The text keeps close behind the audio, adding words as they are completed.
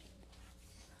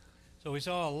So we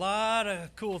saw a lot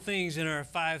of cool things in our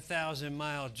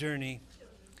 5,000-mile journey.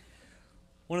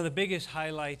 One of the biggest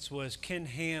highlights was Ken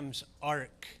Ham's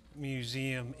Ark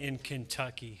Museum in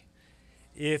Kentucky.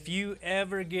 If you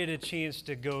ever get a chance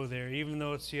to go there, even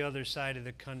though it's the other side of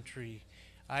the country,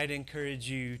 I'd encourage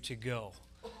you to go.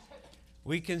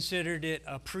 We considered it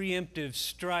a preemptive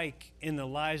strike in the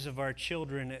lives of our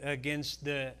children against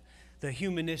the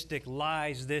humanistic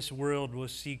lies this world will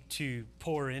seek to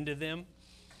pour into them.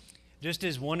 Just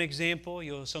as one example,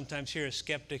 you'll sometimes hear a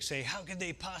skeptic say, how could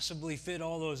they possibly fit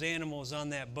all those animals on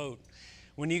that boat?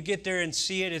 When you get there and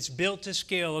see it, it's built to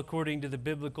scale according to the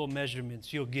biblical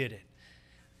measurements. You'll get it.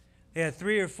 They had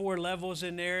 3 or 4 levels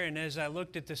in there, and as I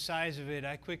looked at the size of it,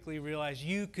 I quickly realized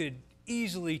you could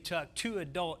easily tuck 2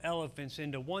 adult elephants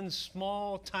into one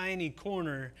small, tiny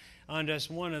corner on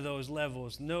just one of those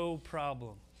levels. No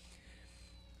problem.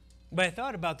 But I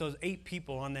thought about those 8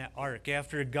 people on that ark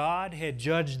after God had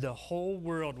judged the whole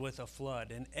world with a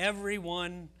flood. And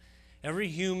everyone, every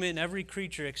human, every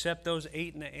creature except those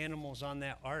 8 and the animals on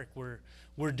that ark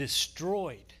were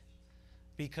destroyed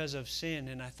because of sin.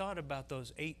 And I thought about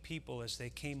those 8 people as they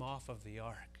came off of the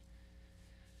ark.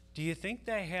 Do you think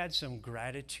they had some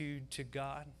gratitude to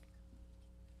God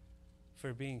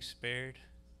for being spared?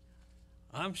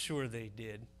 I'm sure they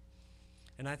did.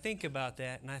 And I think about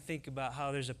that, and I think about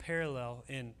how there's a parallel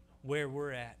in where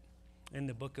we're at in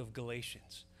the book of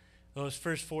Galatians. Those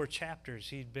first 4 chapters,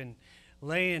 he'd been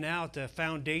laying out the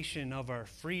foundation of our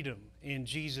freedom in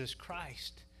Jesus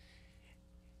Christ.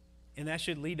 And that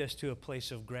should lead us to a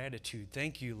place of gratitude.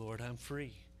 Thank you, Lord, I'm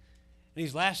free. And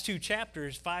these last 2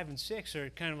 chapters, 5 and 6, are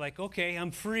kind of like, okay,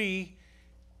 I'm free,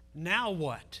 now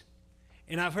what?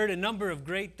 And I've heard a number of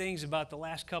great things about the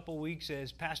last couple weeks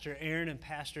as Pastor Aaron and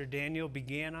Pastor Daniel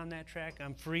began on that track.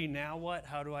 I'm free, now what?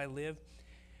 How do I live?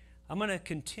 I'm going to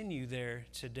continue there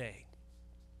today.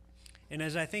 And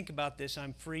as I think about this,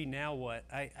 I'm free, now what?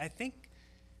 I think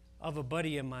of a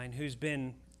buddy of mine who's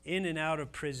been in and out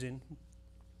of prison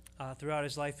throughout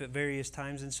his life at various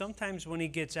times. And sometimes when he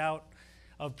gets out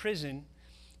of prison,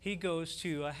 he goes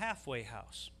to a halfway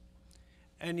house.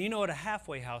 And you know what a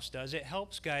halfway house does? It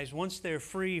helps guys, once they're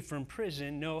free from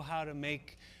prison, know how to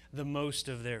make the most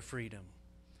of their freedom.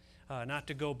 Not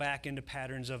to go back into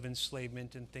patterns of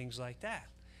enslavement and things like that.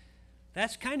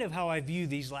 That's kind of how I view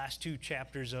these last 2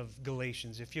 chapters of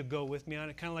Galatians. If you'll go with me on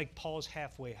it, kind of like Paul's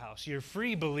halfway house. You're a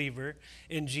free believer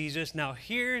in Jesus. Now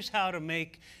here's how to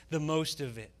make the most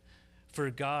of it for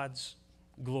God's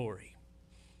glory.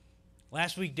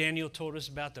 Last week, Daniel told us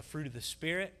about the fruit of the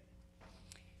Spirit.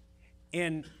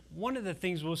 And one of the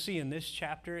things we'll see in this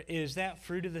chapter is that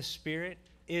fruit of the Spirit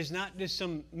is not just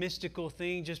some mystical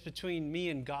thing just between me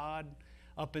and God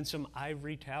up in some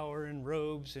ivory tower and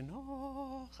robes and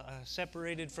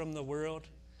separated from the world.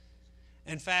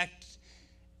 In fact,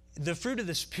 the fruit of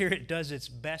the Spirit does its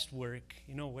best work,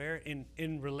 you know where?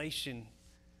 In relation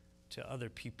to other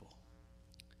people.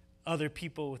 Other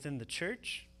people within the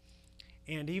church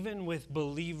and even with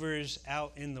believers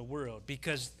out in the world,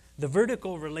 because the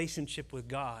vertical relationship with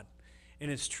God in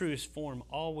its truest form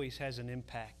always has an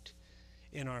impact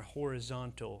in our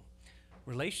horizontal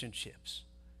relationships.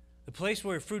 The place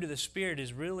where fruit of the Spirit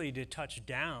is really to touch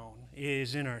down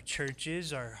is in our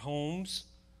churches, our homes,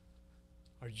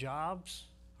 our jobs,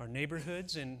 our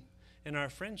neighborhoods, and our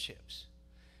friendships.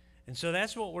 And so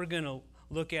that's what we're going to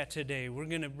look at today. We're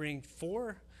going to bring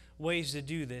 4 ways to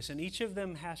do this, and each of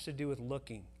them has to do with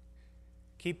looking.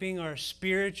 Keeping our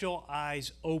spiritual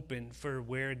eyes open for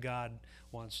where God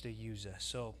wants to use us.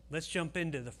 So let's jump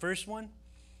into the first one.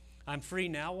 I'm free,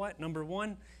 now what? Number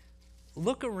 1,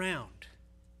 look around.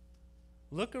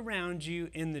 Look around you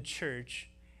in the church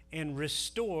and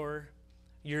restore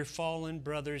your fallen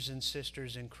brothers and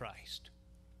sisters in Christ.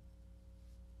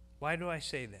 Why do I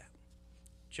say that?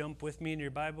 Jump with me in your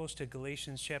Bibles to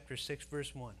Galatians chapter 6,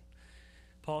 verse 1.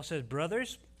 Paul says,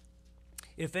 brothers,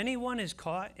 if anyone is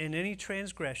caught in any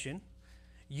transgression,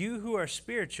 you who are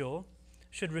spiritual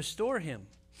should restore him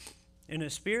in a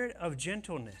spirit of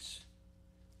gentleness.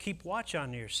 Keep watch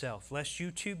on yourself, lest you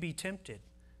too be tempted.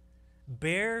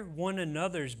 Bear one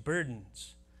another's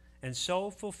burdens, and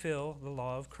so fulfill the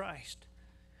law of Christ.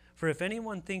 For if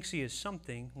anyone thinks he is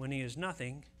something when he is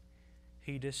nothing,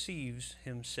 he deceives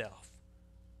himself.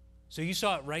 So you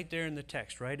saw it right there in the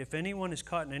text, right? If anyone is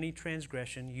caught in any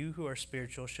transgression, you who are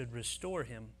spiritual should restore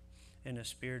him in a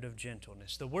spirit of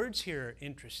gentleness. The words here are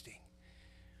interesting.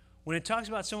 When it talks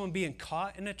about someone being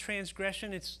caught in a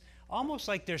transgression, it's almost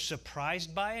like they're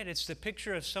surprised by it. It's the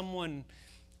picture of someone,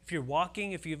 if you're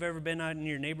walking, if you've ever been out in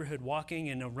your neighborhood walking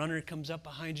and a runner comes up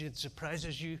behind you and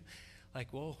surprises you, like,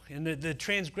 whoa. And the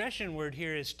transgression word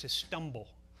here is to stumble.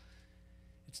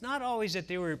 It's not always that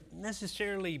they were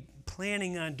necessarily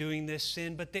planning on doing this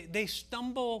sin, but they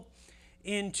stumble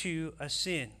into a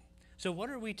sin. So what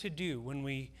are we to do when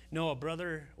we know a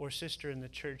brother or sister in the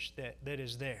church that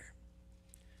is there?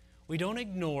 We don't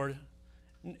ignore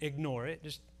it,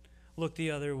 just look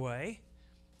the other way.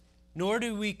 Nor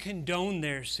do we condone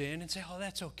their sin and say, oh,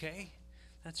 that's okay.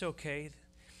 That's okay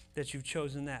that you've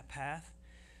chosen that path.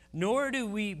 Nor do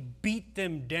we beat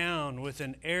them down with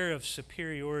an air of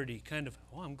superiority, kind of,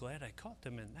 oh, I'm glad I caught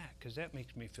them in that because that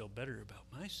makes me feel better about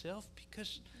myself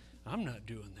because I'm not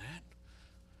doing that.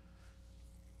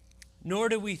 Nor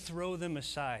do we throw them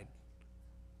aside.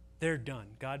 They're done.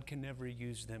 God can never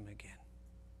use them again.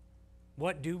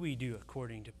 What do we do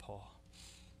according to Paul?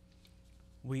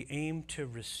 We aim to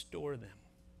restore them.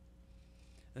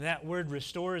 That word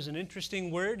restore is an interesting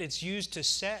word. It's used to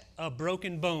set a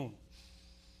broken bone.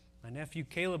 My nephew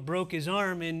Caleb broke his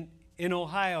arm in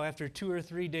Ohio after 2 or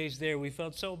 3 days there. We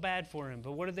felt so bad for him.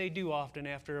 But what do they do often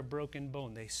after a broken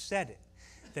bone? They set it.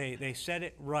 They set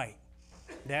it right.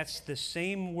 That's the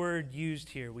same word used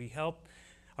here. We help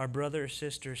our brother or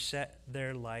sister set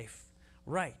their life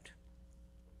right.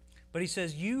 But he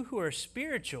says, you who are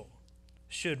spiritual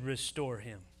should restore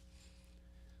him.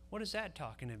 What is that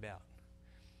talking about?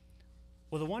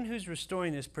 Well, the one who's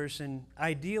restoring this person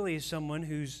ideally is someone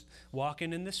who's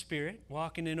walking in the Spirit,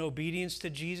 walking in obedience to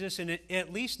Jesus, and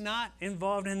at least not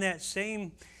involved in that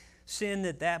same sin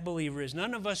that believer is.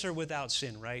 None of us are without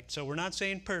sin, right? So we're not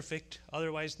saying perfect.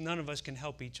 Otherwise, none of us can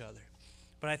help each other.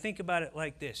 But I think about it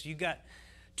like this. You got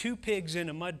 2 pigs in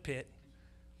a mud pit,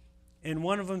 and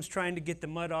one of them's trying to get the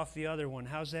mud off the other one.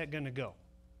 How's that going to go?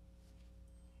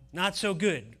 Not so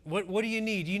good. What do you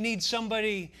need? You need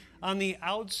somebody on the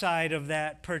outside of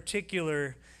that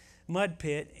particular mud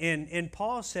pit. And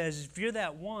Paul says, if you're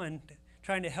that one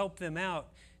trying to help them out,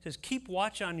 he says, keep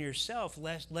watch on yourself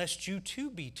lest you too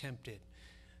be tempted.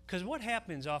 Because what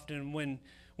happens often when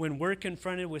we're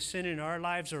confronted with sin in our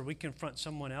lives or we confront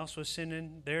someone else with sin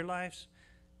in their lives,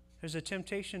 there's a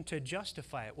temptation to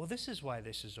justify it. Well, this is why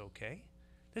this is okay.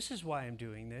 This is why I'm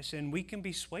doing this. And we can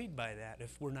be swayed by that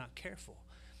if we're not careful.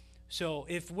 So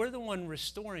if we're the one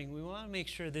restoring, we want to make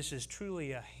sure this is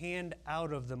truly a hand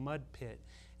out of the mud pit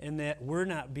and that we're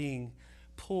not being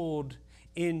pulled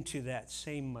into that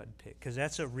same mud pit, because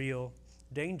that's a real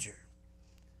danger.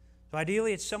 So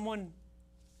ideally, it's someone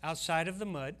outside of the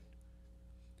mud,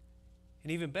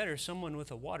 and even better, someone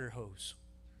with a water hose.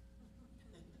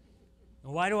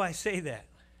 Why do I say that?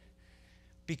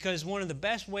 Because one of the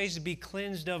best ways to be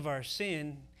cleansed of our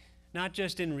sin, not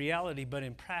just in reality but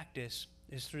in practice,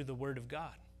 is through the Word of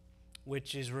God,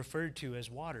 which is referred to as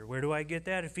water. Where do I get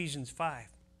that? Ephesians 5:25.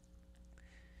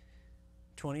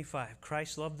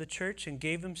 Christ loved the church and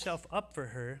gave himself up for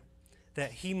her,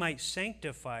 that he might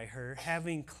sanctify her,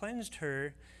 having cleansed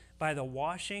her by the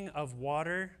washing of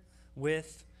water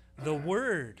with the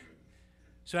Word.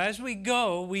 So as we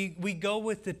go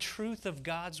with the truth of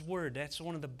God's Word. That's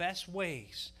one of the best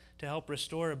ways to help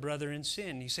restore a brother in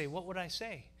sin. You say, what would I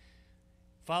say?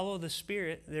 Follow the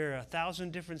Spirit. There are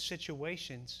 1,000 different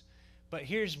situations. But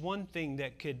here's one thing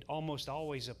that could almost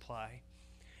always apply.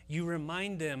 You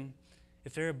remind them,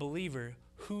 if they're a believer,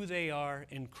 who they are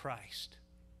in Christ.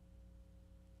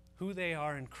 Who they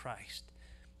are in Christ.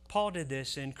 Paul did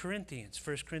this in Corinthians,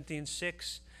 1 Corinthians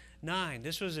 6:9.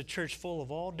 This was a church full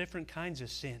of all different kinds of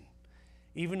sin.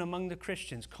 Even among the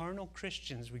Christians, carnal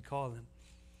Christians we call them.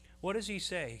 What does he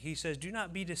say? He says, do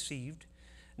not be deceived.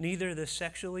 Neither the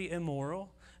sexually immoral,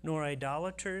 nor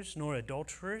idolaters, nor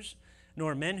adulterers,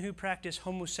 nor men who practice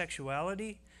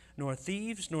homosexuality, nor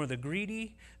thieves, nor the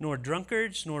greedy, nor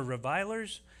drunkards, nor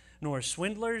revilers, nor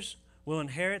swindlers will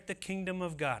inherit the kingdom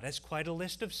of God. That's quite a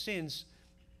list of sins.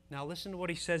 Now listen to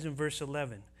what he says in verse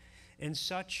 11. And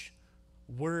such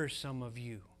were some of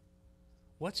you.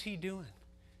 What's he doing?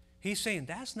 He's saying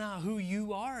that's not who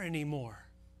you are anymore.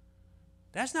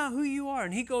 That's not who you are.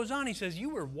 And he goes on, he says, you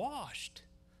were washed.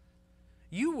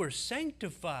 You were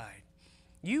sanctified.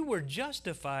 You were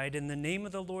justified in the name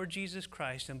of the Lord Jesus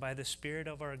Christ and by the Spirit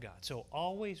of our God. So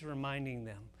always reminding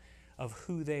them of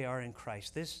who they are in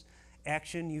Christ. This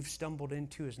action you've stumbled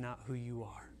into is not who you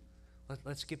are.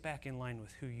 Let's get back in line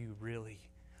with who you really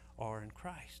are in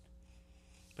Christ.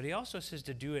 But he also says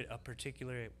to do it a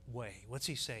particular way. What's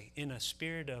he say? In a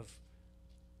spirit of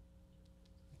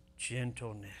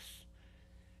gentleness.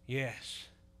 Yes.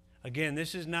 Again,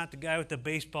 this is not the guy with the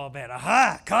baseball bat.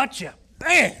 Aha! Caught you!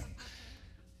 Bam!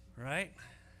 Right?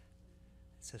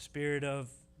 It's a spirit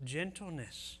of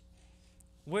gentleness.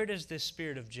 Where does this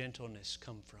spirit of gentleness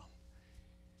come from?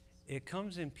 It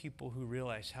comes in people who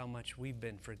realize how much we've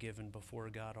been forgiven before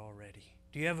God already.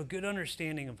 Do you have a good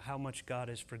understanding of how much God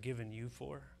has forgiven you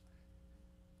for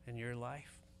in your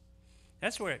life?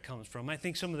 That's where it comes from. I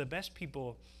think some of the best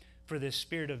people for this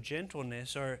spirit of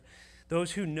gentleness are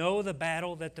those who know the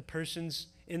battle that the person's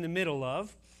in the middle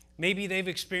of. Maybe they've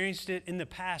experienced it in the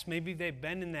past. Maybe they've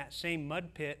been in that same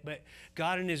mud pit, but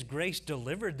God in His grace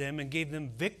delivered them and gave them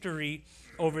victory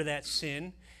over that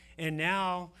sin. And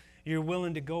now you're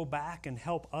willing to go back and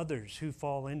help others who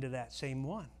fall into that same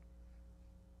one.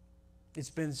 It's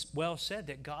been well said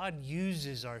that God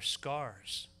uses our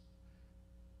scars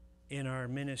in our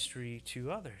ministry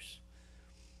to others.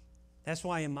 That's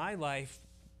why in my life,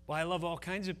 while I love all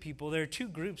kinds of people, there are two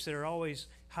groups that are always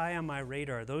high on my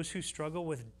radar. Those who struggle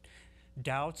with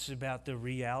doubts about the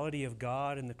reality of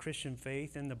God and the Christian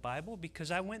faith and the Bible,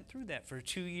 because I went through that for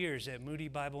 2 years at Moody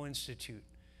Bible Institute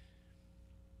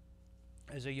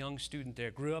as a young student there.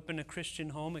 Grew up in a Christian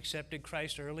home, accepted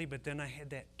Christ early, but then I had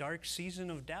that dark season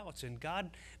of doubts, and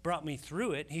God brought me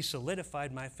through it. He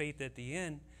solidified my faith at the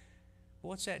end. Well,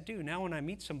 what's that do? Now when I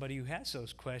meet somebody who has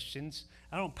those questions,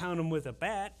 I don't pound them with a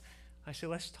bat. I say,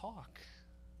 let's talk.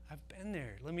 I've been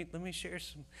there. Let me share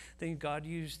some things God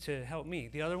used to help me.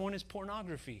 The other one is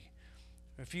pornography.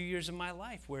 A few years of my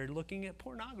life where looking at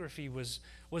pornography was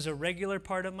a regular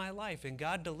part of my life, and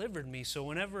God delivered me. So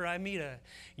whenever I meet a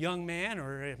young man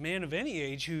or a man of any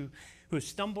age who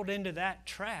stumbled into that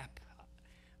trap,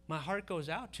 my heart goes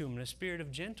out to him in a spirit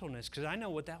of gentleness, because I know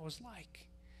what that was like.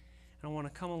 And I want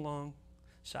to come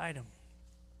alongside him.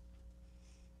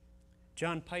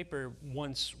 John Piper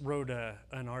once wrote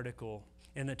an article,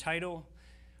 and the title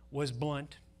was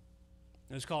blunt.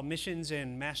 It was called Missions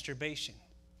and Masturbation.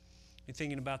 You're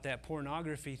thinking about that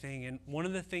pornography thing, and one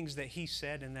of the things that he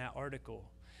said in that article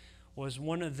was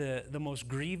one of the most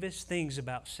grievous things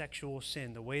about sexual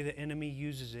sin, the way the enemy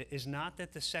uses it, is not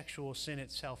that the sexual sin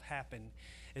itself happened.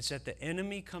 It's that the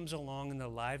enemy comes along in the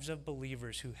lives of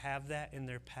believers who have that in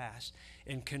their past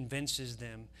and convinces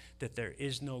them that there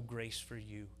is no grace for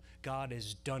you. God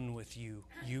is done with you.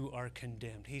 You are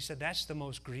condemned. He said that's the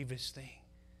most grievous thing.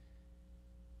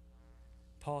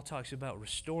 Paul talks about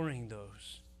restoring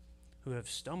those who have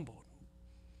stumbled.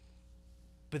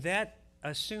 But that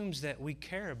assumes that we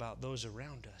care about those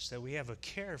around us, that we have a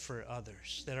care for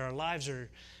others, that our lives are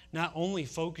not only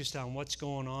focused on what's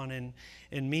going on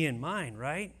in me and mine,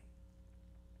 right?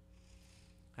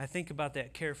 I think about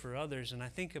that care for others, and I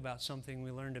think about something we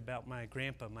learned about my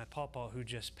grandpa, my pawpaw, who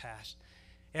just passed.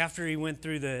 After he went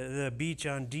through the beach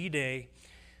on D-Day,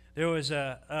 there was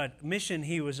a mission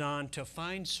he was on to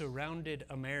find surrounded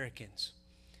Americans.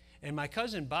 And my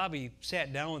cousin Bobby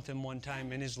sat down with him one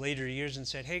time in his later years and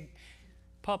said, "Hey,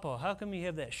 Papa, how come you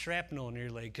have that shrapnel in your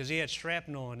leg?" Because he had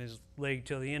shrapnel in his leg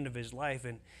till the end of his life.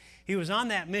 And he was on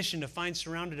that mission to find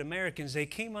surrounded Americans. They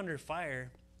came under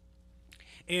fire,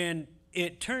 and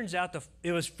it turns out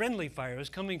it was friendly fire. It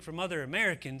was coming from other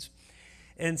Americans.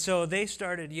 And so they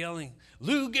started yelling,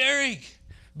 "Lou Gehrig,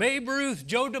 Babe Ruth,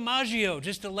 Joe DiMaggio,"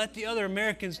 just to let the other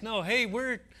Americans know, hey,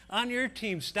 we're on your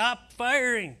team. Stop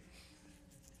firing.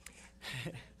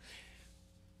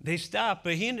 They stopped,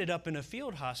 but he ended up in a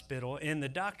field hospital, and the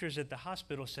doctors at the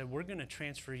hospital said, "We're going to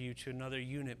transfer you to another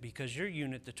unit because your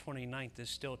unit, the 29th, is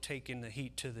still taking the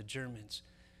heat to the Germans."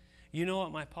 You know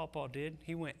what my pawpaw did?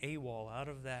 He went AWOL out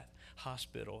of that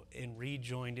hospital and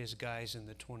rejoined his guys in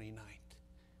the 29th.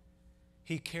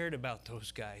 He cared about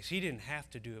those guys. He didn't have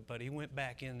to do it, but he went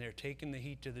back in there, taking the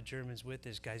heat to the Germans with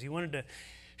his guys. He wanted to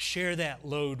share that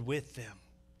load with them,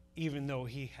 even though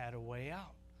he had a way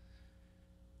out.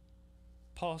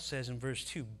 Paul says in verse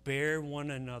 2, "Bear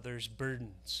one another's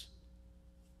burdens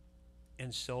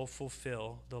and so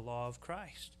fulfill the law of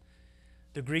Christ."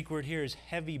 The Greek word here is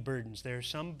heavy burdens. There are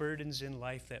some burdens in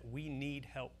life that we need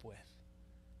help with.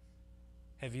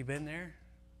 Have you been there?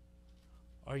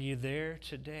 Are you there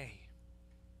today?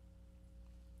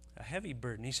 A heavy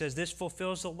burden. He says this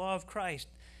fulfills the law of Christ.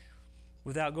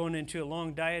 Without going into a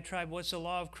long diatribe, what's the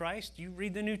law of Christ? You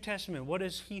read the New Testament. What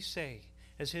does he say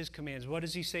as his commands? What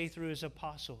does he say through his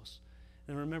apostles?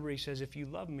 And remember, he says, if you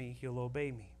love me, you'll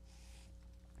obey me.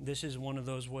 This is one of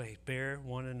those ways. Bear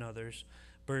one another's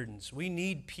burdens. We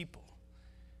need people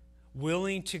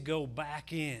willing to go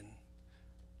back in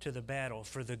to the battle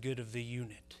for the good of the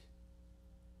unit.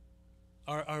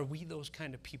 Are we those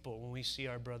kind of people when we see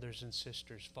our brothers and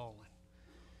sisters fallen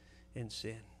in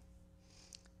sin?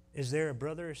 Is there a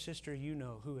brother or sister you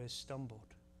know who has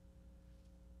stumbled?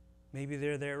 Maybe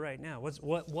they're there right now.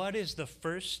 What is the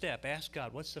first step? Ask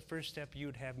God, what's the first step you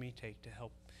would have me take to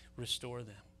help restore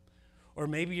them? Or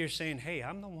maybe you're saying, hey,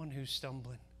 I'm the one who's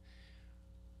stumbling.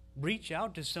 Reach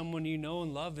out to someone you know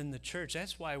and love in the church.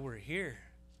 That's why we're here.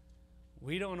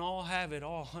 We don't all have it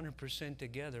all 100%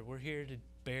 together. We're here to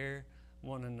bear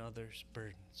one another's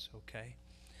burdens, okay?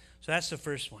 So that's the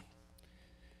first one.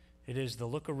 It is the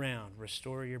look around,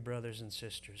 restore your brothers and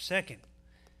sisters. Second,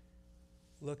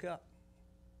 look up.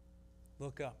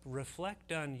 Look up.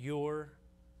 Reflect on your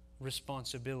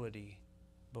responsibility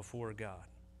before God.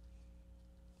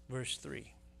 Verse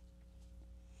 3.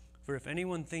 For if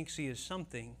anyone thinks he is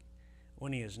something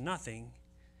when he is nothing,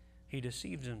 he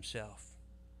deceives himself.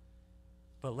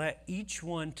 But let each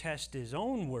one test his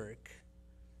own work,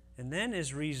 and then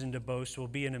his reason to boast will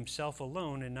be in himself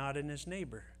alone and not in his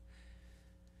neighbor.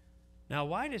 Now,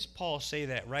 why does Paul say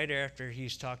that right after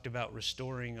he's talked about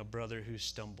restoring a brother who's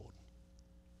stumbled?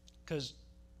 Because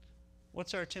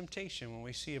what's our temptation when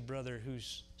we see a brother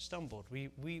who's stumbled?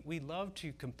 We love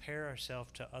to compare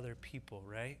ourselves to other people,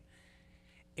 right?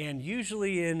 And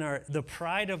usually in the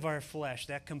pride of our flesh,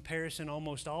 that comparison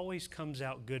almost always comes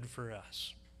out good for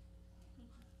us.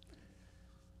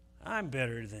 I'm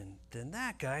better than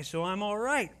that guy, so I'm all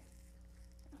right.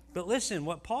 But listen,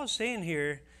 what Paul's saying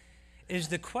here is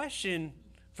the question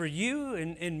for you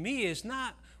and me is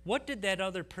not, what did that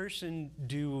other person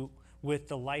do with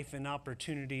the life and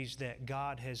opportunities that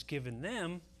God has given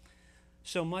them,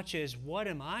 so much as what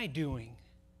am I doing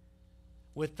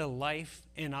with the life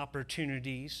and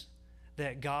opportunities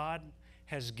that God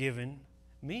has given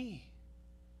me?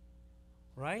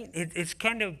 Right? It's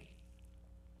kind of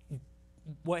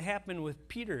what happened with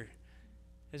Peter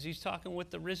as he's talking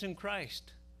with the risen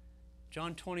Christ.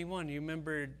 John 21, you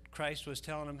remember Christ was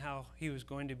telling him how he was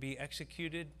going to be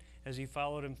executed as he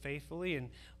followed him faithfully.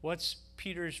 And what's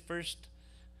Peter's first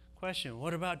question?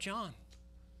 What about John?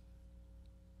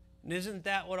 And isn't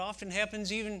that what often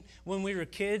happens even when we were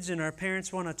kids and our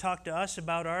parents want to talk to us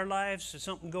about our lives or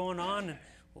something going on?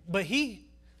 But she.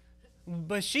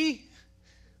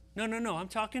 No, I'm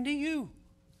talking to you.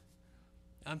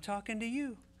 I'm talking to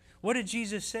you. What did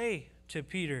Jesus say to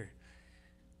Peter?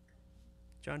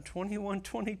 John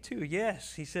 21:22.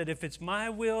 Yes, he said, if it's my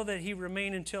will that he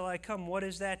remain until I come, what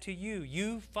is that to you?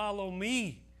 You follow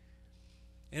me.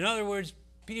 In other words,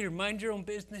 Peter, mind your own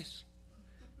business.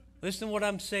 Listen to what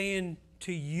I'm saying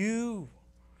to you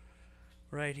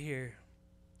right here.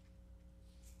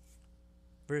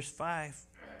 Verse 5.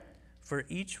 For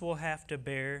each will have to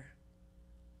bear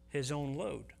his own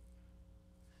load.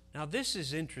 Now, this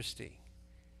is interesting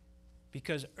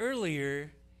because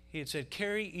earlier he had said,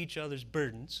 carry each other's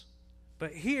burdens.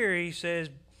 But here he says,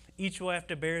 each will have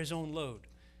to bear his own load.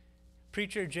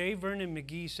 Preacher J. Vernon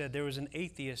McGee said there was an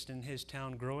atheist in his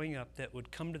town growing up that would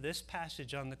come to this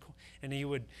passage and he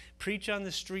would preach on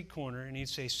the street corner and he'd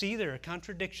say, see, there are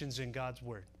contradictions in God's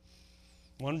word.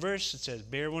 One verse, it says,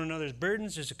 bear one another's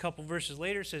burdens. There's a couple verses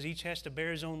later, it says each has to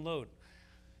bear his own load.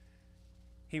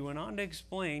 He went on to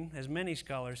explain, as many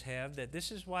scholars have, that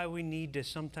this is why we need to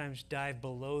sometimes dive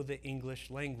below the English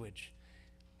language.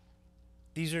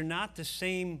 These are not the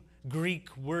same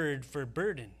Greek word for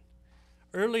burden.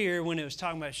 Earlier, when it was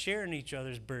talking about sharing each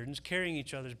other's burdens, carrying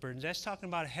each other's burdens, that's talking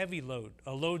about a heavy load,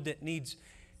 a load that needs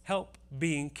help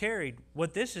being carried.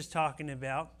 What this is talking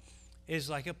about is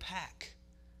like a pack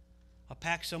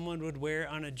someone would wear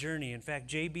on a journey. In fact,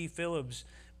 J.B. Phillips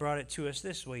brought it to us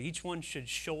this way. Each one should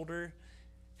shoulder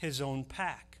his own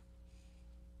pack.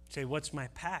 Say, what's my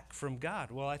pack from God?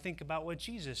 Well, I think about what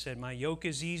Jesus said. My yoke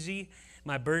is easy,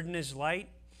 my burden is light.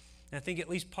 And I think at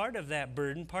least part of that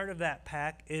burden, part of that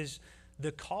pack is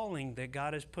the calling that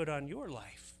God has put on your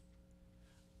life.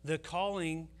 The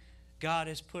calling God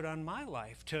has put on my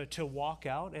life to walk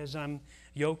out as I'm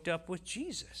yoked up with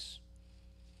Jesus.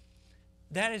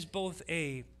 That is both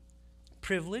a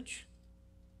privilege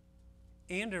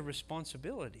and a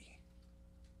responsibility.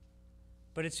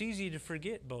 But it's easy to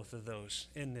forget both of those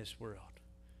in this world.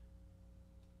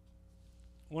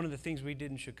 One of the things we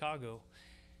did in Chicago,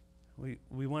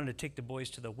 we wanted to take the boys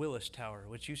to the Willis Tower,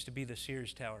 which used to be the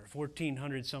Sears Tower,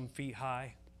 1,400 some feet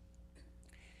high.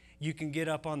 You can get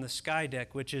up on the sky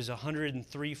deck, which is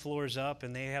 103 floors up,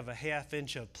 and they have a half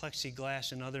inch of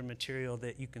plexiglass and other material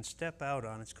that you can step out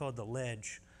on. It's called the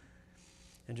ledge,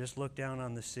 and just look down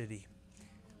on the city.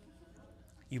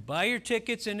 You buy your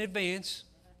tickets in advance.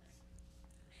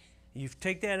 You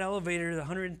take that elevator to the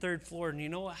 103rd floor, and you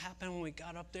know what happened when we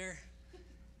got up there?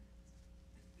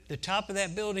 The top of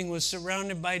that building was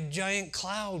surrounded by a giant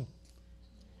cloud.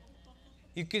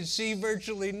 You could see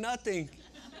virtually nothing.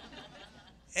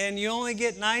 And you only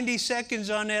get 90 seconds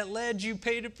on that ledge you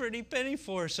paid a pretty penny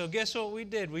for. So guess what we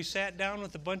did? We sat down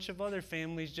with a bunch of other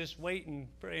families just waiting,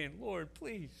 praying, Lord,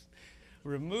 please,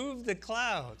 remove the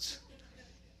clouds.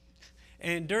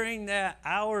 And during that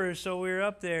hour or so we were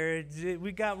up there,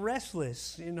 we got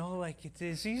restless. Like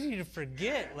it's easy to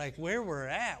forget like where we're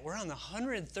at. We're on the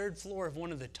 103rd floor of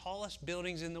one of the tallest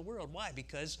buildings in the world. Why?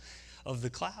 Because of the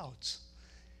clouds.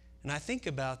 And I think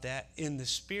about that in the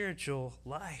spiritual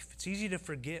life. It's easy to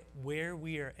forget where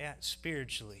we are at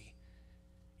spiritually.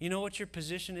 You know what your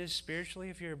position is spiritually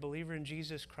if you're a believer in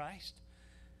Jesus Christ?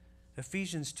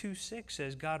 Ephesians 2:6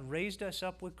 says, God raised us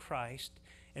up with Christ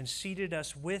and seated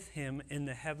us with him in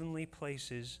the heavenly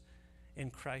places in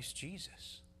Christ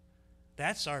Jesus.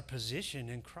 That's our position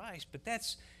in Christ, but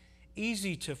that's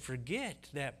easy to forget,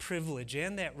 that privilege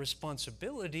and that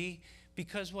responsibility,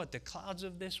 because what? The clouds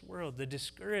of this world, the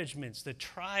discouragements, the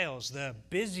trials, the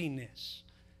busyness,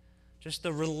 just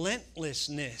the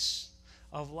relentlessness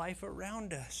of life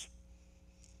around us.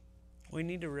 We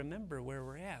need to remember where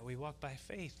we're at. We walk by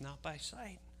faith, not by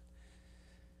sight.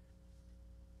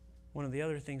 One of the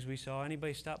other things we saw,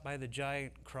 anybody stop by the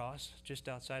giant cross just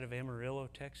outside of Amarillo,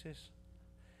 Texas?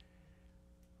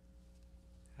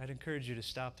 I'd encourage you to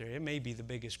stop there. It may be the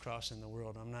biggest cross in the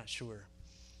world, I'm not sure.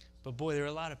 But boy, there are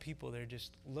a lot of people there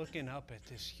just looking up at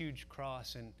this huge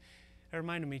cross. And it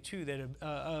reminded me too that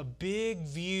a big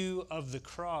view of the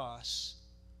cross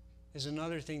is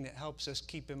another thing that helps us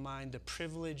keep in mind the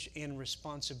privilege and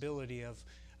responsibility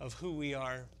of who we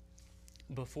are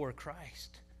before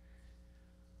Christ.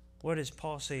 What does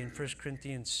Paul say in 1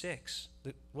 Corinthians 6?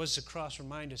 What does the cross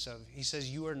remind us of? He says,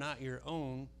 you are not your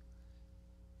own.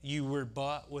 You were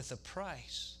bought with a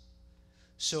price.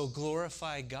 So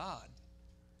glorify God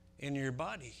in your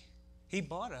body. He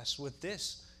bought us with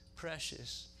this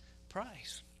precious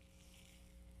price.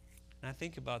 And I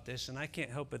think about this, and I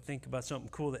can't help but think about something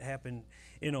cool that happened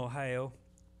in Ohio.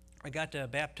 I got to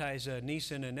baptize a niece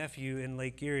and a nephew in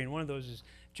Lake Erie, and one of those is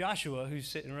Joshua, who's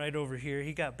sitting right over here.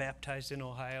 He got baptized in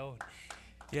Ohio.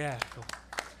 Yeah.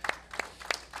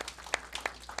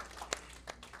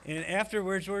 And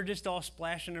afterwards, we're just all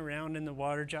splashing around in the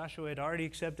water. Joshua had already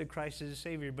accepted Christ as a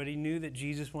Savior, but he knew that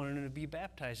Jesus wanted him to be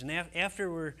baptized. And after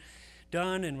we're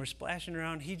done and we're splashing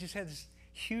around, he just had this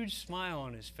huge smile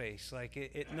on his face.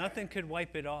 Like nothing could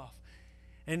wipe it off.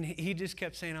 And he just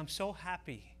kept saying, I'm so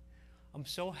happy. I'm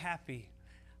so happy.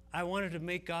 I wanted to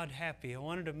make God happy. I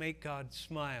wanted to make God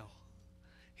smile.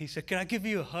 He said, can I give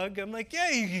you a hug? I'm like, yeah,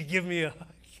 you can give me a hug.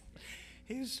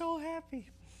 He was so happy.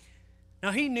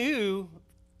 Now, he knew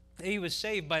he was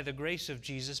saved by the grace of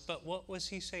Jesus, but what was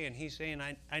he saying? He's saying,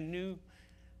 I knew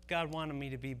God wanted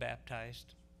me to be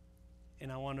baptized, and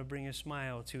I want to bring a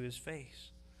smile to his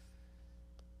face.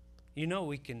 You know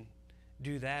we can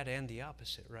do that and the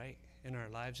opposite, right? In our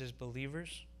lives as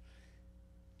believers.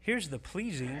 Here's the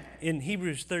pleasing in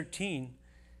Hebrews 13,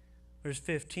 verse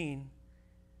 15. It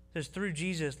says, through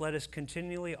Jesus, let us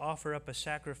continually offer up a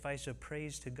sacrifice of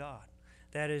praise to God.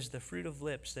 That is the fruit of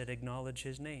lips that acknowledge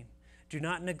his name. Do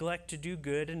not neglect to do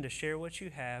good and to share what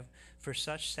you have, for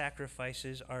such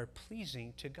sacrifices are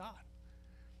pleasing to God.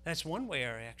 That's one way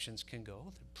our actions can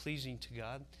go. They're pleasing to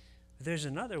God. But there's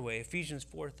another way. Ephesians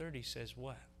 4:30 says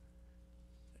what?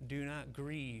 Do not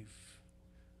grieve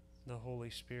the Holy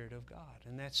Spirit of God.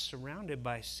 And that's surrounded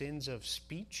by sins of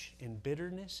speech and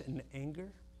bitterness and anger.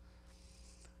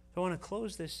 So I want to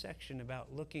close this section about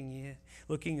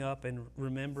looking up and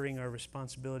remembering our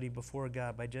responsibility before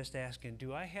God by just asking,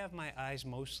 do I have my eyes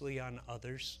mostly on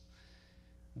others,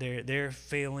 their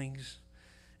failings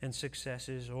and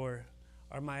successes, or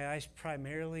are my eyes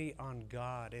primarily on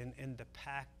God and the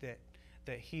pact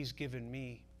that he's given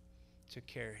me to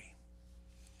carry?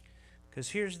 Because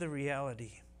here's the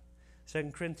reality.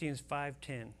 2 Corinthians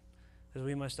 5:10 says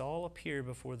we must all appear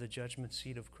before the judgment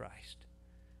seat of Christ,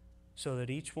 so that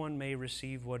each one may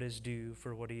receive what is due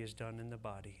for what he has done in the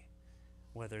body,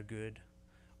 whether good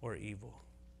or evil.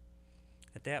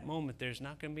 At that moment, there's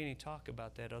not going to be any talk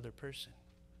about that other person.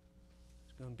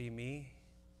 It's going to be me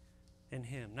and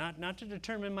him. Not to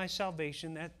determine my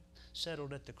salvation, that's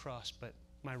settled at the cross, but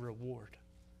my reward,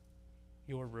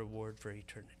 your reward for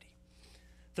eternity.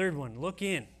 Third one, look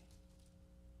in.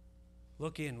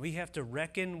 Look in. We have to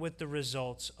reckon with the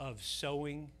results of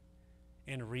sowing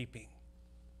and reaping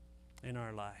in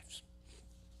our lives.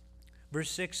 Verse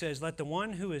 6 says, let the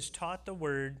one who is taught the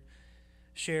word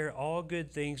share all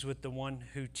good things with the one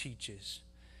who teaches.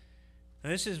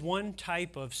 Now, this is one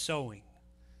type of sowing.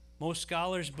 Most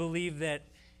scholars believe that,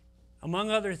 among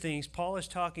other things, Paul is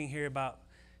talking here about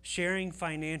sharing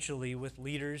financially with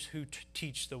leaders who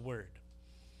teach the word.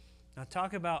 Now,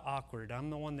 talk about awkward. I'm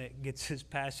the one that gets this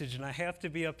passage, and I have to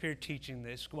be up here teaching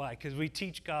this. Why? Because we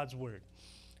teach God's word.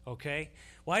 Okay?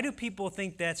 Why do people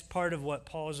think that's part of what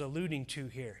Paul's alluding to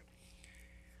here?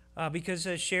 because it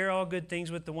says, share all good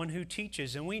things with the one who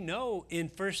teaches. And we know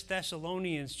in 1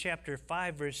 Thessalonians chapter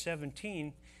 5, verse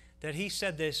 17, that he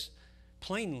said this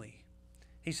plainly.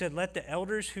 He said, let the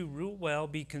elders who rule well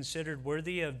be considered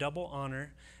worthy of double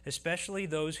honor, especially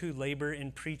those who labor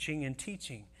in preaching and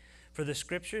teaching. For the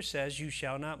scripture says, you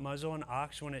shall not muzzle an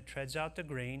ox when it treads out the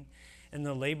grain, and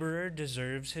the laborer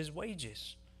deserves his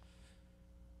wages.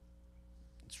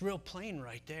 It's real plain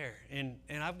right there. And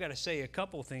I've got to say a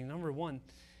couple things. Number one,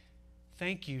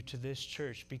 thank you to this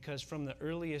church, because from the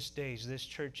earliest days, this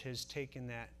church has taken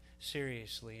that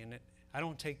seriously, and I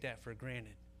don't take that for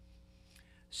granted.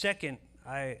 Second,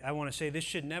 I want to say this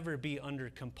should never be under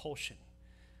compulsion.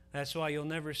 That's why you'll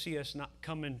never see us not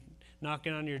coming,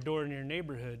 knocking on your door in your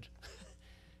neighborhood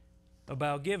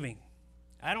about giving.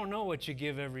 I don't know what you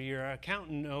give every year. Our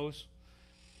accountant knows.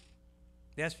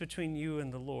 That's between you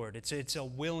and the Lord. It's a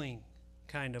willing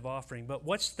kind of offering. But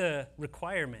what's the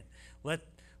requirement? Let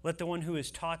the one who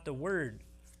is taught the word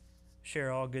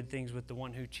share all good things with the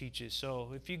one who teaches.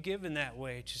 So if you give in that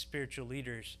way to spiritual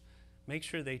leaders, make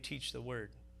sure they teach the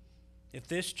word. If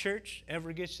this church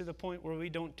ever gets to the point where we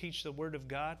don't teach the word of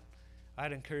God,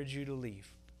 I'd encourage you to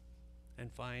leave and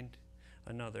find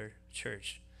another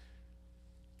church.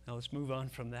 Now let's move on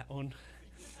from that one.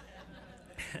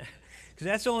 Because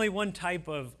that's only one type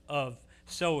of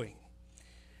sowing.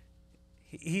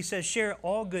 He says, share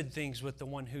all good things with the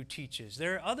one who teaches.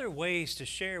 There are other ways to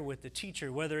share with the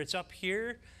teacher, whether it's up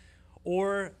here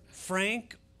or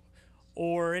Frank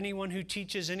or anyone who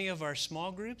teaches any of our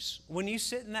small groups. When you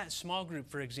sit in that small group,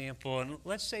 for example, and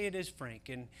let's say it is Frank,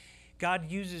 and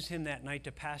God uses him that night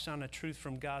to pass on a truth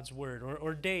from God's word,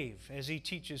 or Dave as he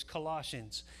teaches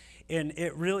Colossians, and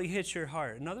it really hits your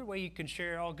heart. Another way you can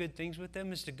share all good things with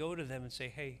them is to go to them and say,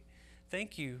 hey,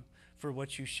 thank you for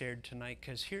what you shared tonight,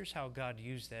 because here's how God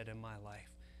used that in my life.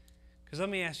 Because let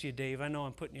me ask you, Dave, I know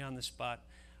I'm putting you on the spot.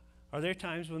 Are there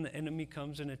times when the enemy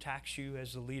comes and attacks you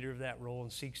as the leader of that role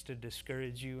and seeks to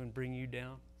discourage you and bring you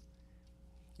down?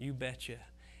 You betcha.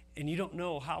 And you don't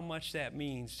know how much that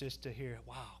means just to hear,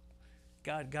 wow,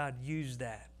 God used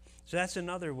that. So that's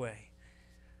another way.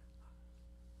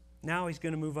 Now he's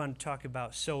going to move on to talk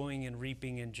about sowing and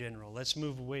reaping in general. Let's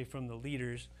move away from the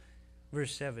leaders.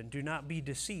 Verse 7, do not be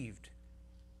deceived.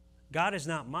 God is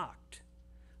not mocked.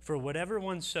 For whatever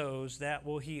one sows, that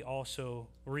will he also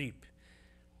reap.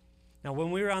 Now,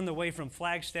 when we were on the way from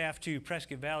Flagstaff to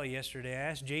Prescott Valley yesterday, I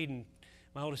asked Jaden,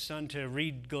 my oldest son, to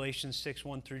read Galatians 6,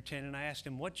 1 through 10, and I asked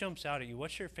him, what jumps out at you?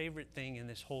 What's your favorite thing in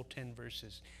this whole 10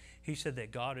 verses? He said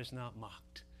that God is not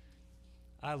mocked.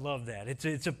 I love that.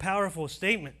 It's a powerful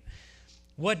statement.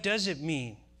 What does it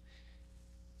mean?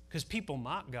 Because people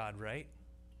mock God, right?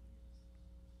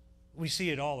 We see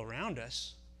it all around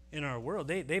us in our world.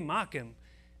 They mock him.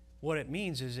 What it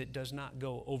means is it does not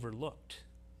go overlooked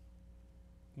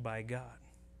by God.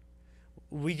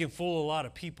 We can fool a lot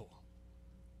of people.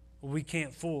 We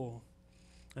can't fool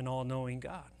an all-knowing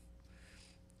God.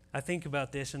 I think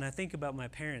about this, and I think about my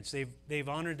parents. They've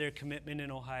honored their commitment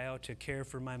in Ohio to care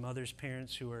for my mother's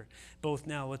parents, who are both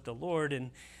now with the Lord,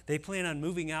 and they plan on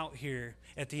moving out here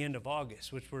at the end of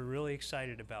August, which we're really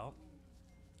excited about.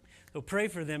 So pray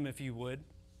for them if you would.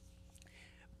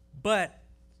 But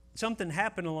something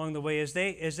happened along the way. As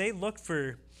they looked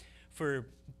for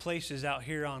places out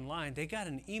here online, they got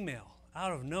an email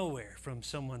out of nowhere from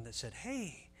someone that said,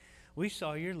 hey, we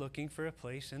saw you're looking for a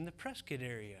place in the Prescott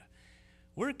area.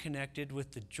 We're connected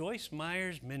with the Joyce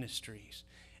Myers Ministries,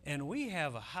 and we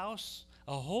have a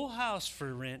whole house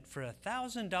for rent for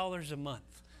 $1,000 a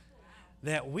month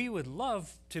that we would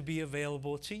love to be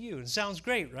available to you. It sounds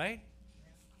great, right?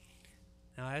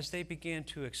 Now, as they began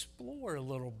to explore a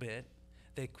little bit,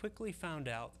 they quickly found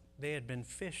out they had been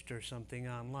phished or something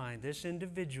online. This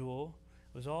individual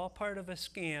was all part of a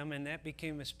scam, and that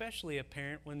became especially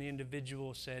apparent when the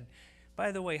individual said,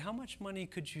 by the way, how much money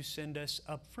could you send us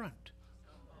up front?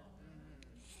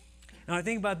 Now, I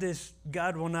think about this,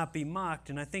 God will not be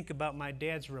mocked, and I think about my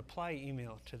dad's reply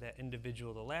email to that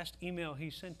individual. The last email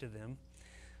he sent to them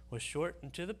was short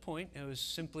and to the point. It was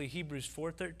simply Hebrews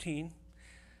 4:13.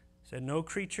 Said, no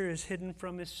creature is hidden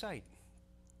from his sight,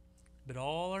 but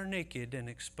all are naked and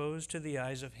exposed to the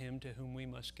eyes of him to whom we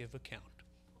must give account.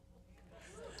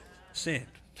 Sin.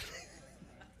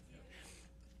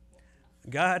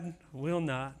 God will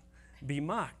not be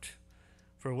mocked.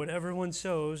 For whatever one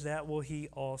sows, that will he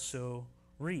also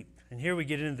reap. And here we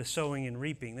get into the sowing and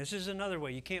reaping. This is another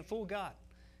way. You can't fool God.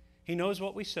 He knows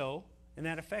what we sow, and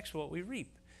that affects what we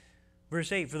reap.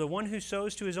 Verse 8, for the one who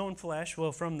sows to his own flesh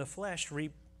will from the flesh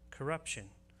reap corruption.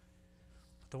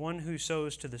 The one who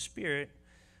sows to the Spirit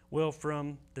will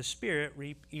from the Spirit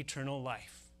reap eternal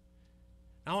life.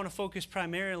 I want to focus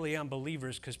primarily on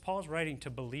believers because Paul's writing to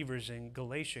believers in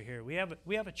Galatia here. We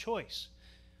have a choice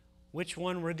which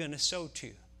one we're going to sow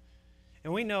to.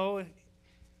 And we know,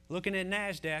 looking at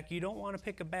NASDAQ, you don't want to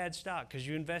pick a bad stock because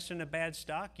you invest in a bad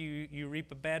stock, you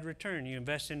reap a bad return. You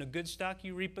invest in a good stock,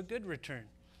 you reap a good return.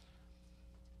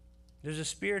 There's a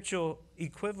spiritual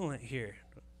equivalent here.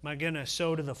 Am I going to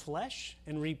sow to the flesh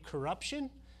and reap corruption?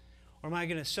 Or am I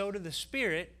going to sow to the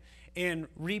Spirit and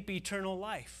reap eternal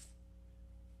life?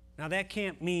 Now, that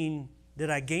can't mean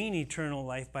that I gain eternal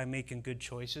life by making good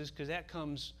choices, because that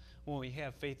comes when we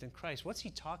have faith in Christ. What's he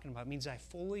talking about? It means I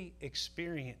fully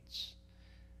experience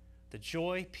the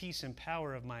joy, peace, and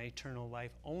power of my eternal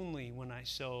life only when I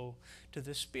sow to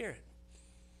the Spirit.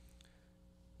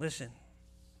 Listen,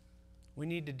 we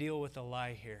need to deal with a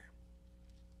lie here.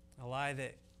 A lie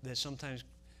that sometimes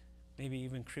maybe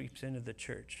even creeps into the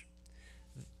church.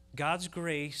 God's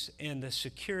grace and the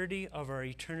security of our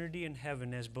eternity in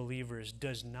heaven as believers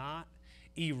does not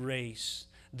erase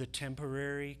the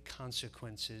temporary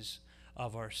consequences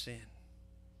of our sin.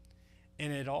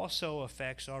 And it also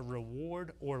affects our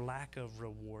reward or lack of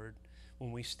reward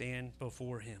when we stand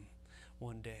before Him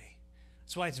one day.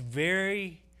 That's why it's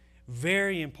very,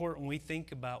 very important we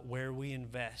think about where we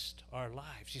invest our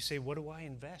lives. You say, what do I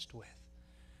invest with?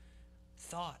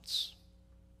 Thoughts,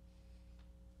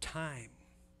 time,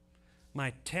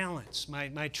 my talents,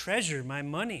 my treasure, my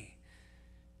money.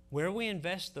 Where we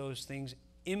invest those things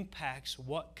impacts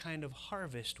what kind of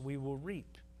harvest we will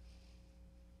reap.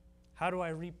 How do I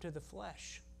reap to the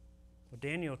flesh? Well,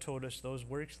 Daniel told us those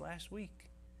works last week.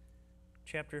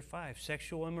 Chapter 5,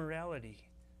 sexual immorality,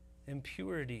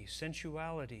 impurity,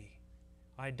 sensuality,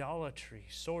 idolatry,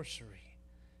 sorcery,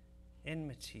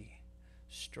 enmity,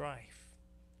 strife,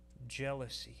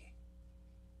 jealousy,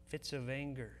 fits of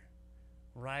anger,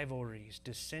 rivalries,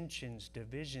 dissensions,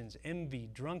 divisions, envy,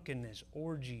 drunkenness,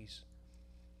 orgies,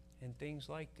 and things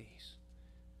like these.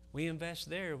 We invest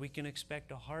there, we can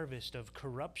expect a harvest of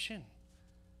corruption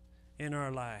in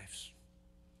our lives.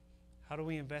 How do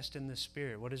we invest in the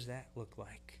Spirit? What does that look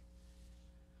like?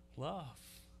 Love,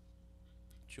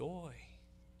 joy,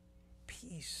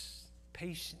 peace,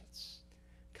 patience,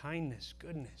 kindness,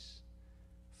 goodness,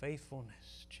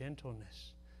 faithfulness,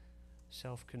 gentleness,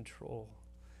 self-control.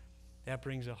 That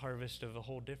brings a harvest of a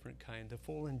whole different kind, the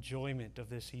full enjoyment of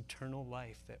this eternal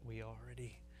life that we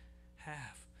already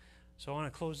have. So I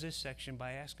want to close this section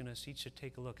by asking us each to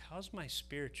take a look. How's my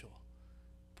spiritual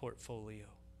portfolio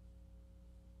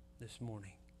this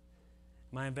morning?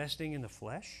 Am I investing in the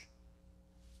flesh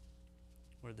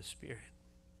or the Spirit?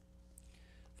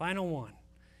 Final one.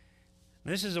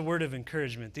 This is a word of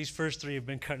encouragement. These first three have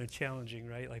been kind of challenging,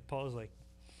 right? Like Paul's like,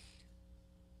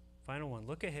 final one,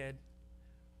 look ahead.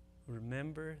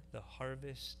 Remember, the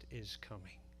harvest is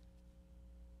coming.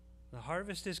 The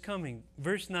harvest is coming.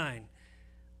 Verse 9,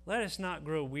 let us not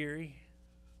grow weary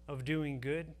of doing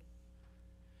good,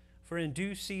 for in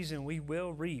due season we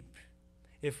will reap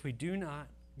if we do not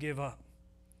give up.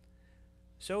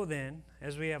 So then,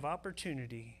 as we have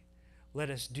opportunity, let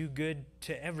us do good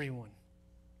to everyone,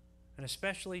 and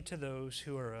especially to those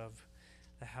who are of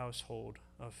the household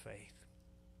of faith.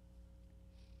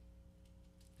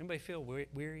 Anybody feel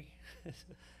weary? At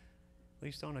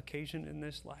least on occasion in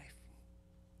this life.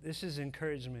 This is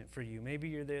encouragement for you. Maybe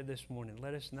you're there this morning.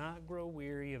 Let us not grow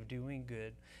weary of doing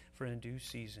good, for in due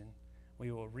season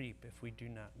we will reap if we do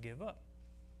not give up.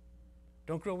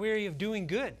 Don't grow weary of doing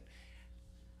good.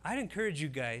 I'd encourage you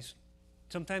guys,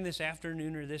 sometime this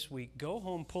afternoon or this week, go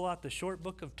home, pull out the short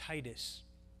book of Titus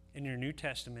in your New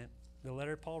Testament, the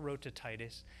letter Paul wrote to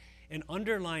Titus, and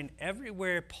underline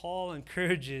everywhere Paul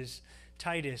encourages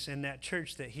Titus and that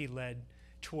church that he led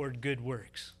toward good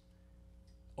works.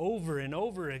 Over and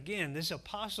over again, this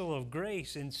apostle of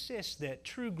grace insists that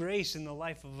true grace in the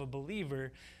life of a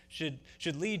believer should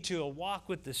lead to a walk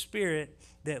with the Spirit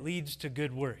that leads to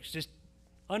good works. Just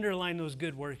underline those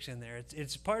good works in there.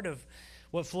 It's part of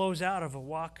what flows out of a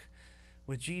walk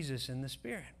with Jesus in the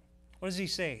Spirit. What does he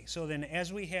say? So then,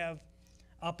 as we have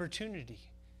opportunity,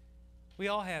 we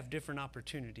all have different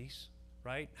opportunities,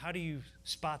 right? How do you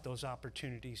spot those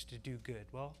opportunities to do good?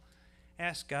 Well,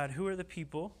 ask God, who are the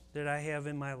people that I have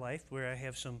in my life where I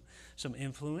have some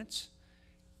influence?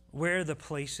 Where are the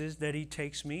places that he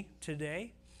takes me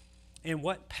today? And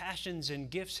what passions and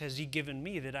gifts has he given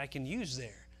me that I can use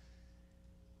there?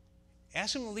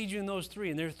 Ask him to lead you in those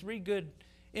three. And there are three good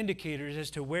indicators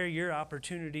as to where your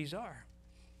opportunities are.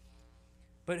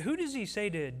 But who does he say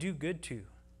to do good to?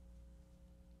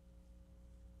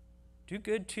 Do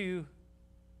good to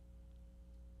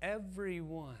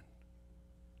everyone.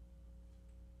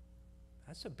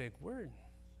 That's a big word.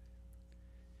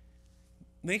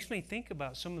 makes me think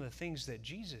about some of the things that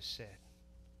Jesus said.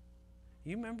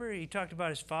 You remember he talked about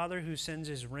his Father who sends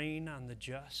his rain on the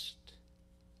just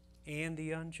and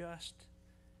the unjust.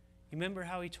 You remember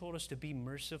how he told us to be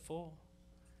merciful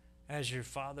as your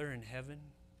Father in heaven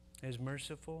is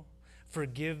merciful?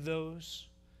 Forgive those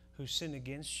who sin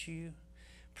against you.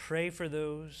 Pray for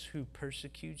those who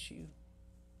persecute you.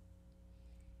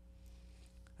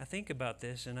 I think about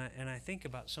this, and I think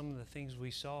about some of the things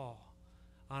we saw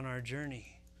on our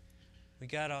journey. We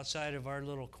got outside of our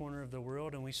little corner of the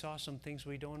world, and we saw some things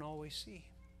we don't always see.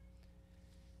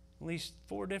 At least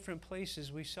 4 different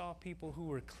places we saw people who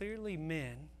were clearly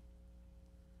men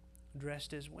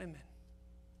dressed as women.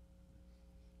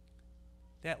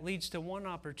 That leads to one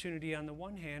opportunity on the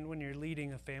one hand when you're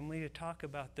leading a family to talk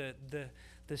about the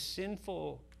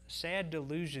sinful, sad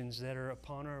delusions that are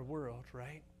upon our world,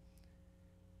 right?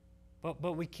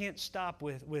 But we can't stop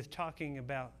with talking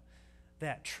about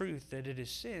that truth, that it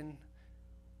is sin,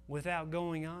 without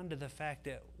going on to the fact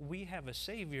that we have a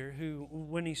Savior who,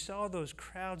 when he saw those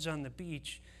crowds on the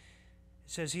beach,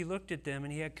 it says he looked at them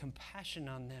and he had compassion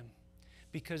on them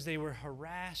because they were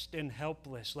harassed and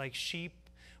helpless like sheep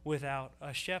without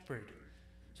a shepherd.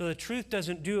 So the truth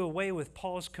doesn't do away with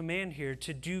Paul's command here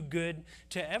to do good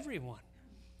to everyone.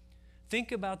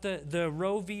 Think about the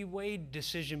Roe v. Wade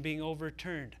decision being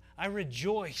overturned. I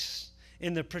rejoice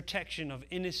in the protection of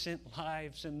innocent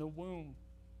lives in the womb.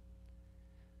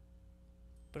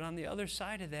 But on the other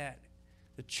side of that,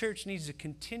 the church needs to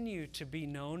continue to be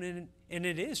known, and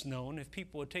it is known if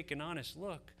people would take an honest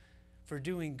look, for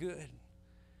doing good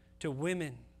to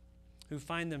women who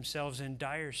find themselves in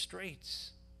dire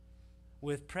straits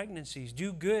with pregnancies.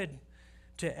 Do good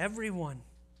to everyone,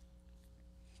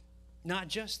 not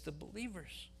just the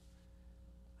believers.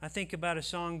 I think about a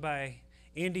song by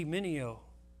Andy Mineo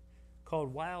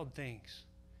called Wild Things.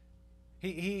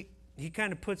 He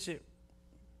kind of puts it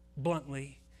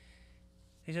bluntly.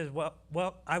 He says,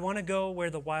 well, I want to go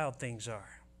where the wild things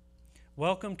are.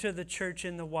 Welcome to the church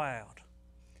in the wild.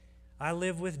 I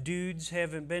live with dudes,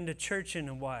 haven't been to church in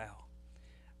a while.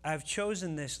 I've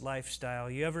chosen this lifestyle.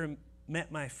 You ever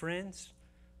met my friends?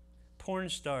 Porn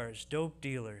stars, dope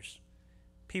dealers.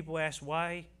 People ask,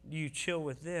 why do you chill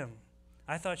with them?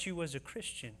 I thought you was a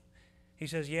Christian. He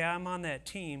says, yeah, I'm on that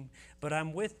team, but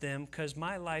I'm with them because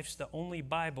my life's the only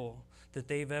Bible that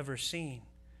they've ever seen.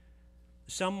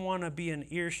 Some want to be an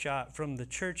earshot from the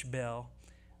church bell.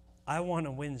 I want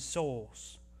to win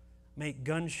souls, make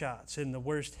gunshots in the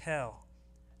worst hell,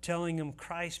 telling them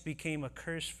Christ became a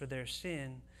curse for their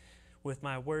sin with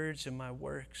my words and my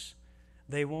works.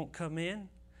 They won't come in.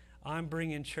 I'm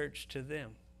bringing church to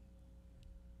them.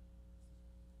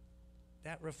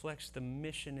 That reflects the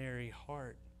missionary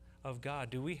heart of God.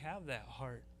 Do we have that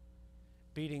heart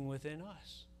beating within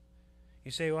us? You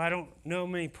say, well, I don't know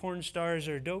many porn stars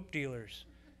or dope dealers.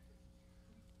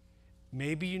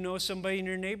 Maybe you know somebody in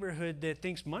your neighborhood that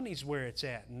thinks money's where it's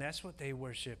at, and that's what they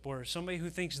worship. Or somebody who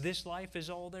thinks this life is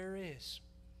all there is.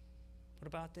 What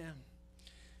about them?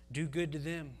 Do good to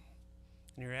them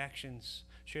in your actions.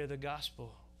 Share the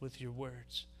gospel with your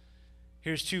words.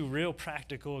 Here's 2 real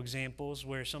practical examples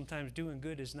where sometimes doing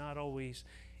good is not always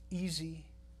easy,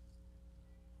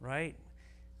 right?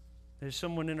 There's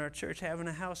someone in our church having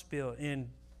a house built, and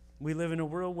we live in a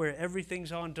world where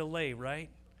everything's on delay, right?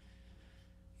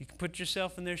 You can put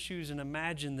yourself in their shoes and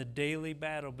imagine the daily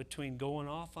battle between going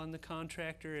off on the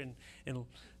contractor and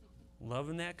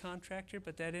loving that contractor.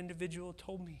 But that individual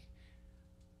told me,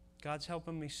 God's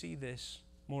helping me see this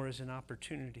more as an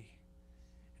opportunity.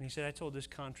 And he said, I told this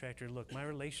contractor, look, my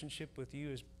relationship with you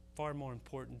is far more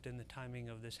important than the timing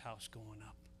of this house going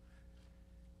up.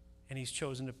 And he's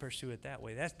chosen to pursue it that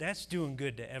way. That's doing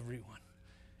good to everyone,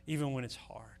 even when it's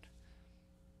hard,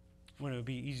 when it would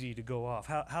be easy to go off.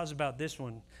 How's about this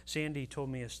one? Sandy told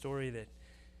me a story that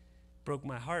broke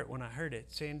my heart when I heard it.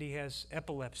 Sandy has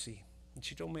epilepsy, and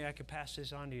she told me I could pass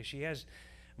this on to you. She has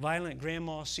violent grand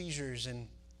mal seizures, and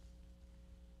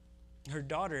her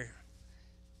daughter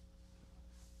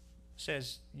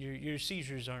says, your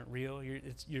seizures aren't real.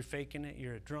 You're faking it.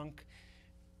 You're a drunk,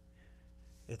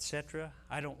 etc.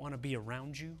 I don't want to be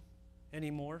around you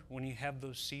anymore when you have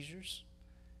those seizures.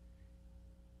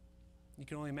 You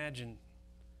can only imagine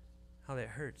how that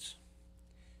hurts.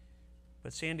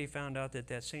 But Sandy found out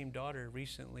that same daughter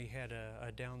recently had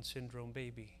a Down syndrome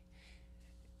baby.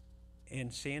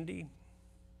 And Sandy,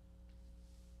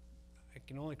 I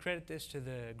can only credit this to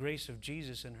the grace of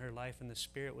Jesus in her life and the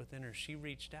Spirit within her. She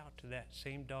reached out to that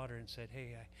same daughter and said,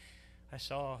 hey, I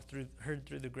heard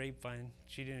through the grapevine,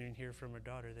 she didn't even hear from her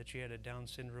daughter, that she had a Down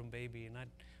syndrome baby, and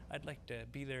I'd like to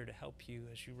be there to help you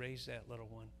as you raise that little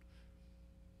one.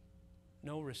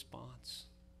 No response.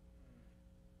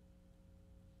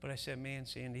 But I said, man,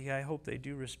 Sandy, I hope they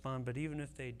do respond. But even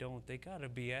if they don't, they got to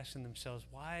be asking themselves,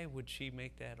 why would she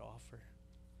make that offer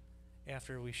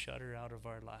after we shut her out of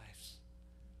our lives?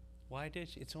 Why did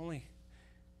she? It's only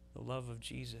the love of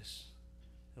Jesus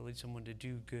that leads someone to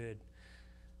do good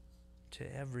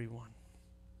to everyone,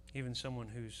 even someone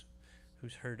who's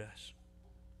hurt us.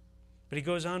 But he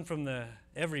goes on from the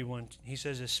everyone. He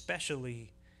says,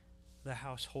 especially the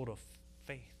household of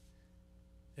faith.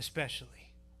 Especially.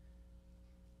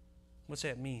 What's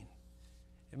that mean?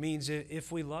 It means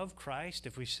if we love Christ,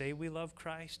 if we say we love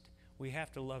Christ, we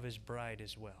have to love his bride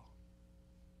as well.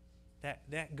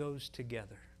 That goes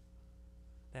together.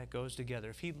 That goes together.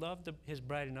 If he loved his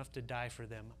bride enough to die for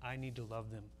them, I need to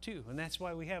love them too. And that's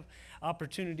why we have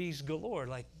opportunities galore,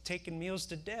 like taking meals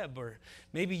to Deb, or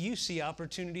maybe you see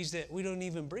opportunities that we don't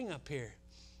even bring up here.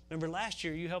 Remember last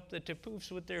year you helped the Tapoofs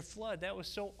with their flood. That was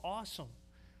so awesome.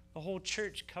 The whole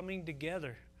church coming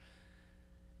together.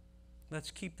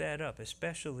 Let's keep that up,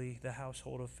 especially the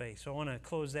household of faith. So I want to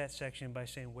close that section by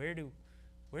saying, where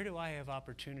do I have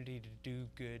opportunity to do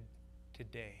good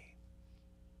today?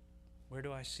 Where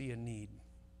do I see a need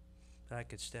that I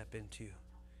could step into?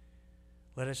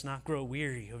 Let us not grow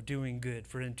weary of doing good,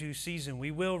 for in due season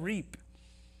we will reap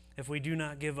if we do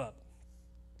not give up.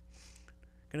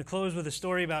 I'm going to close with a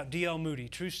story about D.L. Moody.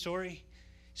 True story.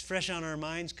 It's fresh on our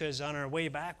minds because on our way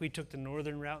back, we took the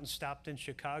northern route and stopped in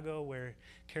Chicago, where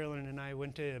Carolyn and I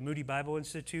went to Moody Bible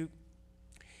Institute.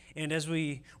 And as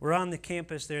we were on the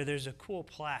campus there's a cool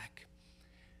plaque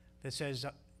that says,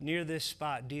 near this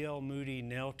spot, D.L. Moody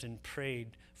knelt and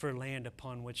prayed for land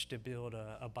upon which to build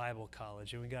a Bible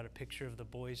college. And we got a picture of the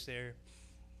boys there.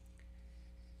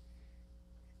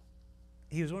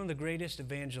 He was one of the greatest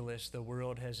evangelists the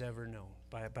world has ever known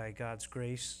by God's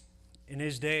grace. In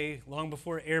his day, long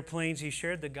before airplanes, he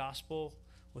shared the gospel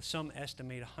with some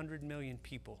estimate 100 million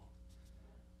people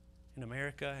in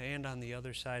America and on the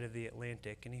other side of the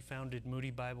Atlantic. And he founded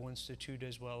Moody Bible Institute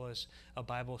as well as a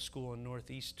Bible school in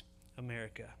Northeast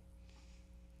America.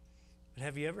 But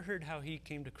have you ever heard how he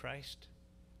came to Christ?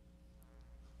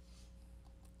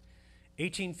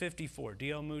 1854,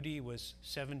 D.L. Moody was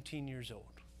 17 years old.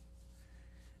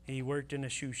 He worked in a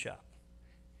shoe shop.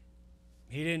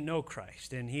 He didn't know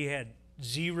Christ, and he had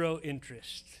zero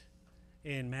interest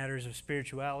in matters of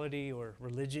spirituality or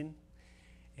religion,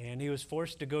 and he was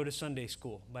forced to go to Sunday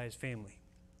school by his family.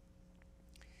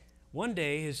 One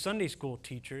day, his Sunday school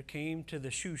teacher came to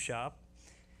the shoe shop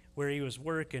where he was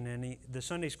working, and the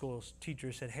Sunday school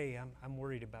teacher said, hey, I'm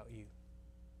worried about you.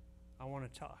 I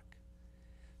want to talk.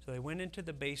 So they went into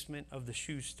the basement of the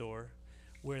shoe store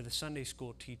where the Sunday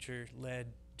school teacher led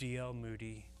D.L.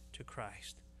 Moody to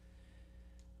Christ.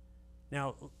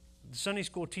 Now, the Sunday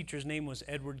school teacher's name was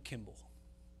Edward Kimball.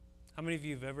 How many of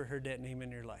you have ever heard that name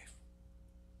in your life?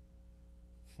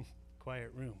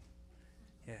 Quiet room.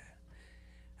 Yeah.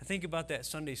 I think about that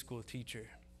Sunday school teacher.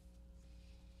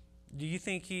 Do you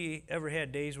think he ever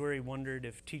had days where he wondered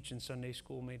if teaching Sunday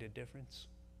school made a difference?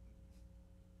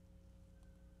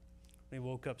 He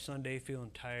woke up Sunday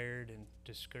feeling tired and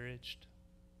discouraged.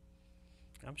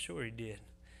 I'm sure he did.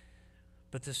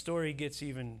 But the story gets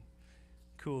even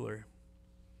cooler.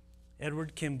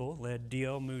 Edward Kimball led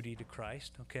D.L. Moody to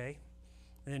Christ, okay?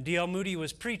 And D.L. Moody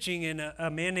was preaching, and a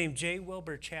man named J.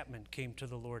 Wilbur Chapman came to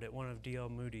the Lord at one of D.L.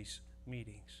 Moody's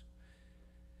meetings.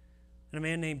 And a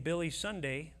man named Billy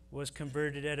Sunday was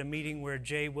converted at a meeting where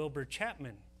J. Wilbur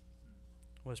Chapman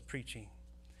was preaching.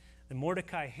 And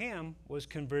Mordecai Ham was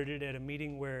converted at a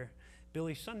meeting where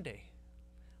Billy Sunday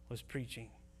was preaching.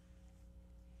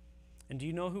 And do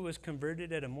you know who was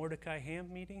converted at a Mordecai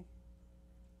Ham meeting?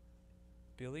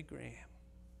 Billy Graham.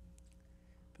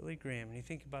 Billy Graham. And you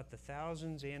think about the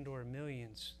thousands and or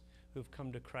millions who have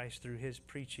come to Christ through his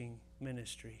preaching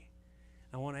ministry.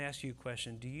 I want to ask you a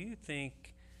question. Do you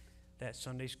think that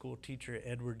Sunday school teacher,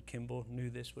 Edward Kimball, knew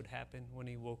this would happen when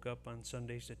he woke up on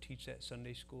Sundays to teach that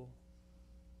Sunday school?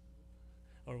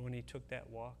 Or when he took that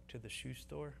walk to the shoe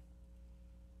store?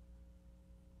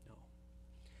 No.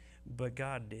 But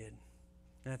God did.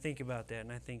 And I think about that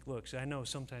and I think, look, so I know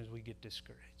sometimes we get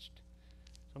discouraged.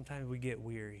 Sometimes we get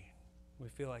weary. We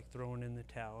feel like throwing in the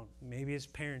towel. Maybe it's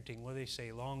parenting. What do they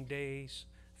say? Long days,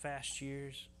 fast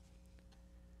years.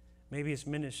 Maybe it's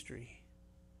ministry.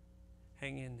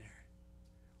 Hang in there.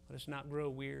 Let us not grow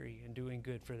weary in doing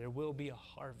good, for there will be a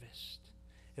harvest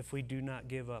if we do not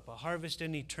give up. A harvest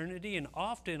in eternity, and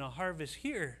often a harvest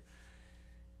here.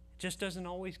 It just doesn't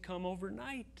always come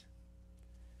overnight.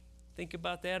 Think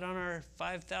about that on our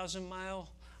 5,000-mile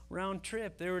round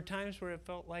trip. There were times where it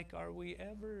felt like, are we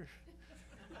ever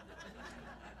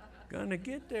gonna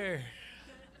get there?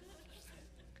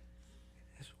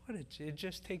 but it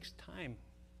just takes time.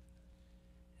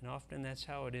 And often that's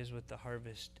how it is with the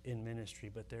harvest in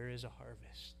ministry, but there is a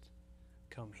harvest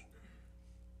coming.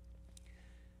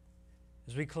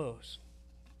 As we close,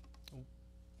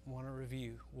 I want to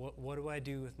review. What do I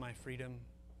do with my freedom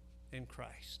in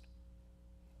Christ?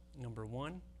 Number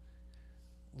one,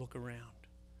 look around.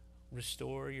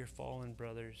 Restore your fallen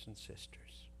brothers and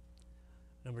sisters.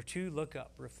 Number two, look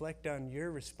up. Reflect on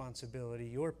your responsibility,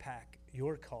 your pack,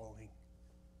 your calling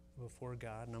before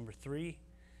God. Number three,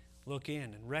 look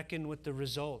in and reckon with the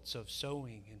results of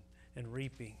sowing and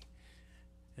reaping.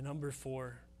 And number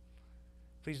four,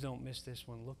 please don't miss this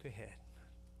one. Look ahead,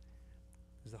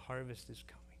 because the harvest is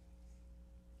coming.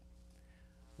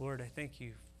 Lord, I thank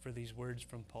you for these words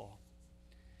from Paul.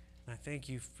 And I thank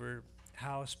you for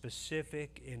how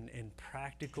specific and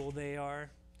practical they are,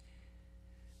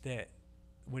 that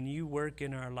when you work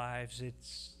in our lives,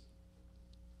 it's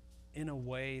in a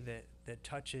way that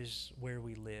touches where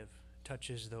we live,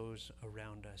 touches those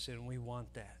around us, and we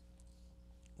want that.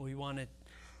 We want it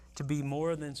to be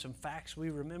more than some facts we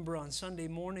remember on Sunday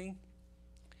morning.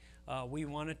 We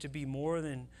want it to be more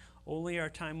than only our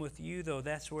time with you, though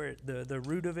that's where the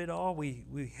root of it all.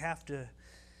 We have to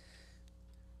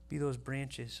be those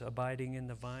branches abiding in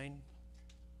the vine.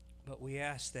 But we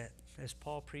ask that, as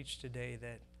Paul preached today,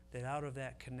 that out of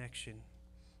that connection,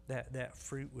 that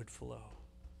fruit would flow.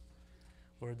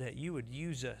 Lord, that you would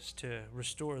use us to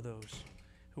restore those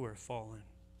who are fallen.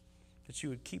 That you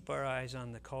would keep our eyes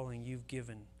on the calling you've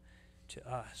given to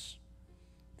us.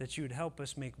 That you would help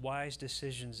us make wise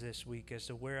decisions this week as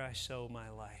to where I sow my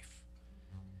life.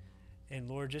 And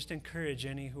Lord, just encourage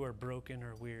any who are broken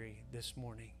or weary this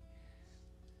morning.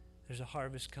 There's a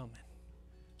harvest coming.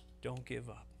 Don't give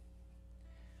up.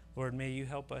 Lord, may you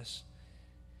help us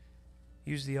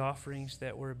use the offerings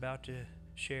that we're about to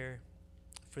share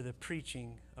for the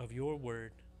preaching of your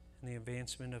word and the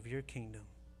advancement of your kingdom,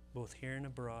 both here and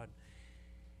abroad.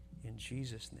 In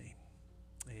Jesus' name,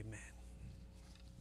 amen.